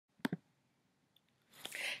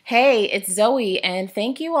Hey, it's Zoe, and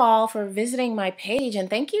thank you all for visiting my page, and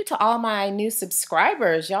thank you to all my new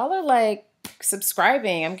subscribers. Y'all are like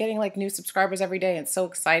subscribing. I'm getting like new subscribers every day. It's so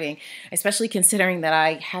exciting, especially considering that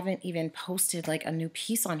I haven't even posted like a new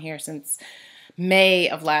piece on here since May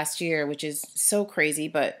of last year, which is so crazy,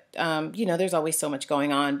 but there's always so much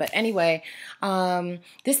going on. But anyway,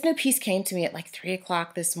 this new piece came to me at like 3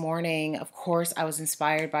 o'clock this morning. Of course, I was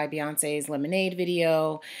inspired by Beyonce's Lemonade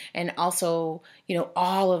video, and also,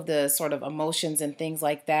 all of the sort of emotions and things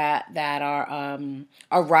like that that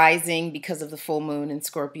are rising because of the full moon in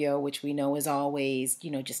Scorpio, which we know is always,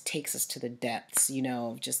 just takes us to the depths,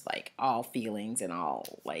 of just like all feelings and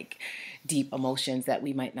all like deep emotions that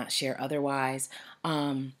we might not share otherwise.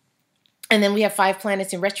 And then we have 5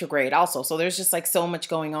 planets in retrograde also. So there's just like so much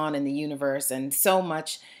going on in the universe and so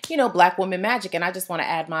much, Black woman magic. And I just want to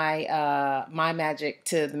add my magic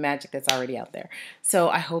to the magic that's already out there. So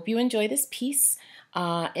I hope you enjoy this piece.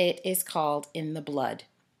 It is called In the Blood.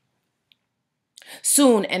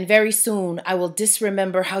 Soon and very soon I will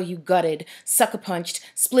disremember how you gutted, sucker-punched,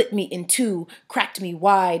 split me in two, cracked me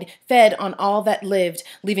wide, fed on all that lived,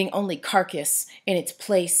 leaving only carcass in its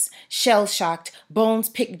place. Shell-shocked, bones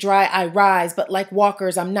picked dry, I rise, but like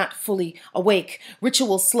walkers I'm not fully awake.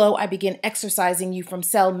 Ritual slow, I begin exorcising you from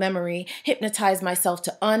cell memory, hypnotize myself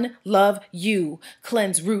to unlove you,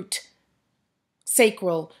 cleanse root,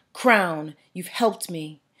 sacral, crown, you've helped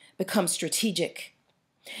me become strategic.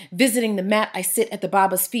 Visiting the mat, I sit at the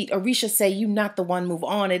Baba's feet. Orisha say, you not the one, move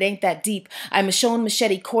on. It ain't that deep. I'm a shown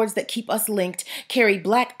machete cords that keep us linked. Carry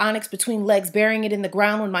black onyx between legs, burying it in the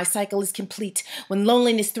ground when my cycle is complete. When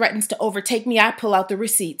loneliness threatens to overtake me, I pull out the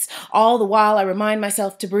receipts. All the while, I remind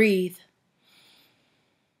myself to breathe.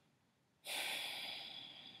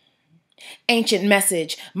 Ancient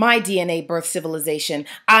message, my DNA birth civilization.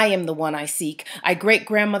 I am the one I seek. I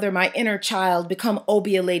great-grandmother, my inner child. Become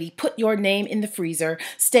Obia lady. Put your name in the freezer.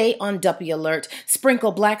 Stay on duppy alert.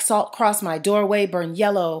 Sprinkle black salt cross my doorway. Burn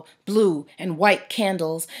yellow, blue, and white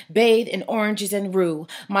candles. Bathe in oranges and rue.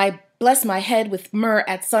 Bless my head with myrrh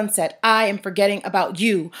at sunset. I am forgetting about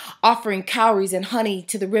you. Offering cowries and honey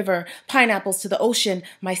to the river. Pineapples to the ocean.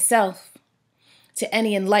 Myself. To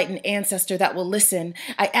any enlightened ancestor that will listen.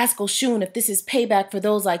 I ask Oshun if this is payback for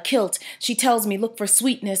those I killed. She tells me, look for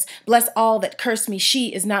sweetness. Bless all that curse me.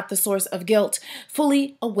 She is not the source of guilt.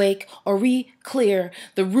 Fully awake or clear,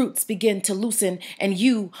 the roots begin to loosen, and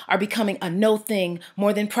you are becoming a no thing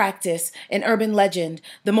more than practice, an urban legend.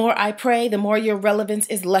 The more I pray, the more your relevance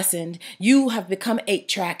is lessened. You have become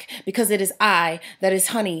 8-track because it is I that is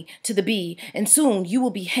honey to the bee, and soon you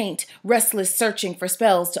will be haint, restless, searching for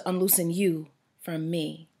spells to unloosen you from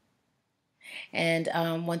me. And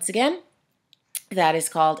once again, that is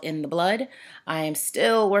called In the Blood. I am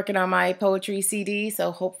still working on my poetry CD, so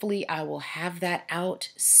hopefully I will have that out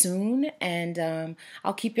soon, and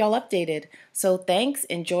I'll keep y'all updated. So thanks.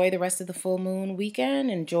 Enjoy the rest of the full moon weekend.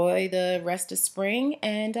 Enjoy the rest of spring,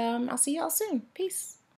 and I'll see y'all soon. Peace.